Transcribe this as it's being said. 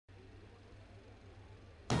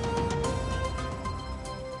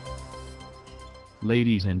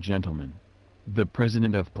Ladies and gentlemen, the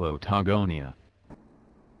President of Plotagonia.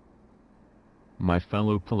 My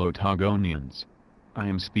fellow Plotagonians, I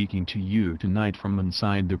am speaking to you tonight from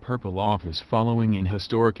inside the Purple Office following an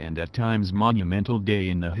historic and at times monumental day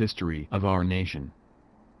in the history of our nation.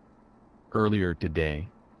 Earlier today,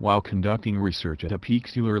 while conducting research at a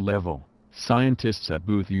peculiar level, scientists at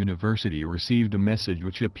Booth University received a message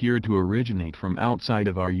which appeared to originate from outside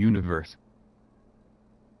of our universe.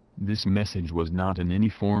 This message was not in any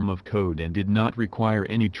form of code and did not require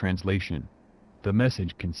any translation. The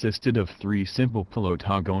message consisted of 3 simple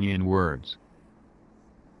Plotagonian words.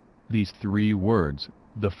 These 3 words,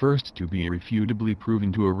 the first to be irrefutably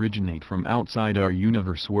proven to originate from outside our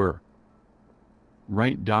universe were: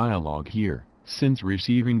 right dialogue here. Since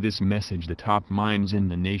receiving this message, the top minds in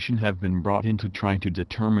the nation have been brought in to try to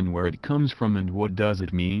determine where it comes from and what does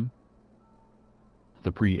it mean.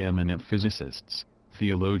 The preeminent physicists,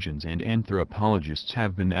 theologians and anthropologists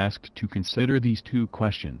have been asked to consider these 2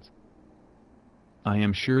 questions. I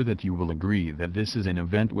am sure that you will agree that this is an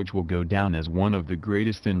event which will go down as one of the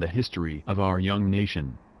greatest in the history of our young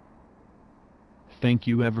nation. Thank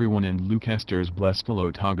you everyone, and Lucasters bless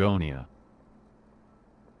Plotagonia.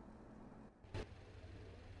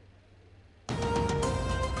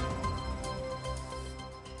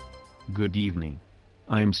 Good evening.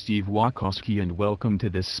 I am Steve Wachowski and welcome to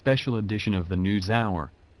this special edition of the News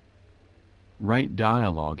Hour. Right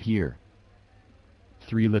dialogue here.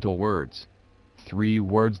 3 little words. 3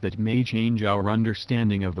 words that may change our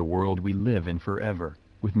understanding of the world we live in forever.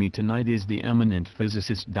 With me tonight is the eminent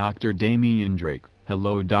physicist Dr. Damian Drake.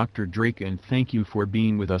 Hello Dr. Drake, and thank you for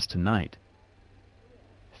being with us tonight.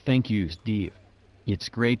 Thank you, Steve. It's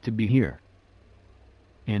great to be here.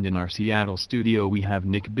 And in our Seattle studio we have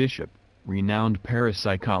Nick Bishop, renowned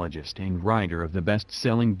parapsychologist and writer of the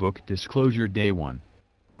best-selling book Disclosure Day 1.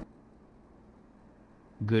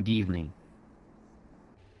 Good evening.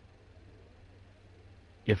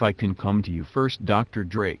 If I can come to you first, Dr.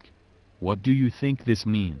 Drake, what do you think this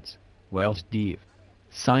means? Well, Steve,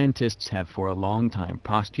 scientists have for a long time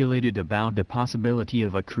postulated about the possibility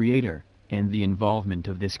of a creator, and the involvement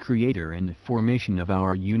of this creator in the formation of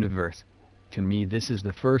our universe. To me, this is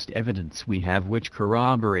the first evidence we have which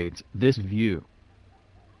corroborates this view.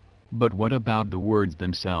 But what about the words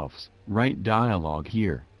themselves? Right dialogue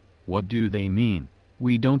here. What do they mean?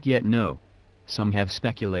 We don't yet know. Some have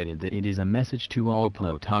speculated that it is a message to all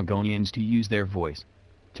Plotagonians to use their voice,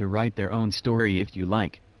 to write their own story if you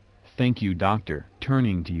like. Thank you, Doctor.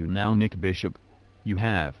 Turning to you now, Nick Bishop. You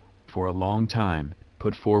have, for a long time,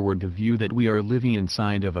 put forward the view that we are living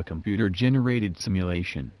inside of a computer-generated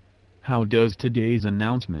simulation. How does today's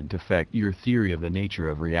announcement affect your theory of the nature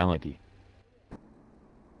of reality?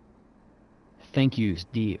 Thank you,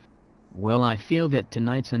 Steve. Well, I feel that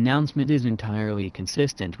tonight's announcement is entirely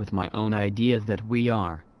consistent with my own ideas that we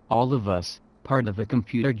are, all of us, part of a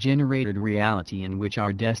computer-generated reality in which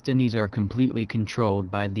our destinies are completely controlled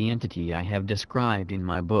by the entity I have described in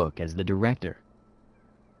my book as the director.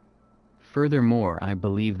 Furthermore, I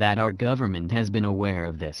believe that our government has been aware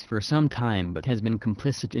of this for some time but has been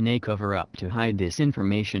complicit in a cover-up to hide this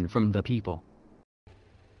information from the people.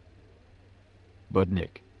 But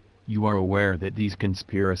Nick, you are aware that these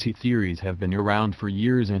conspiracy theories have been around for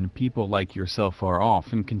years and people like yourself are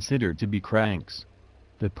often considered to be cranks.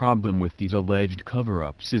 The problem with these alleged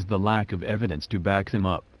cover-ups is the lack of evidence to back them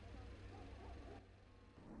up.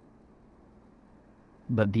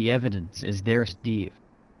 But the evidence is there, Steve.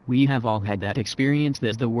 We have all had that experience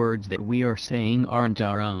that the words that we are saying aren't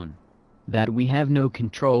our own. That we have no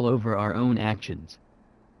control over our own actions.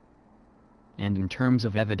 And in terms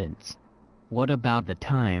of evidence, what about the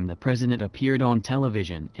time the president appeared on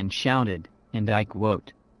television and shouted, and I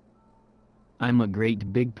quote, "I'm a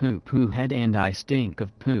great big poo-poo head and I stink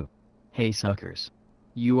of poo. Hey suckers.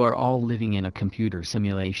 You are all living in a computer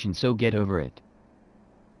simulation, so get over it."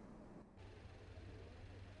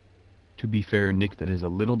 To be fair, Nick, that is a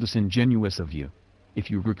little disingenuous of you.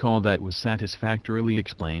 If you recall, that was satisfactorily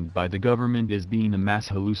explained by the government as being a mass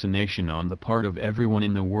hallucination on the part of everyone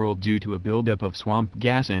in the world due to a buildup of swamp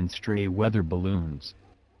gas and stray weather balloons.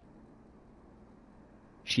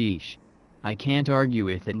 Sheesh. I can't argue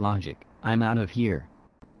with that logic. I'm out of here.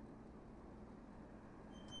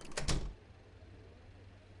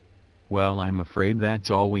 Well, I'm afraid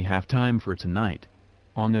that's all we have time for tonight.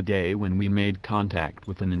 On a day when we made contact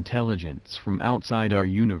with an intelligence from outside our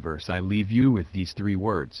universe, I leave you with these 3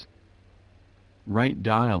 words. Right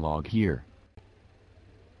dialogue here.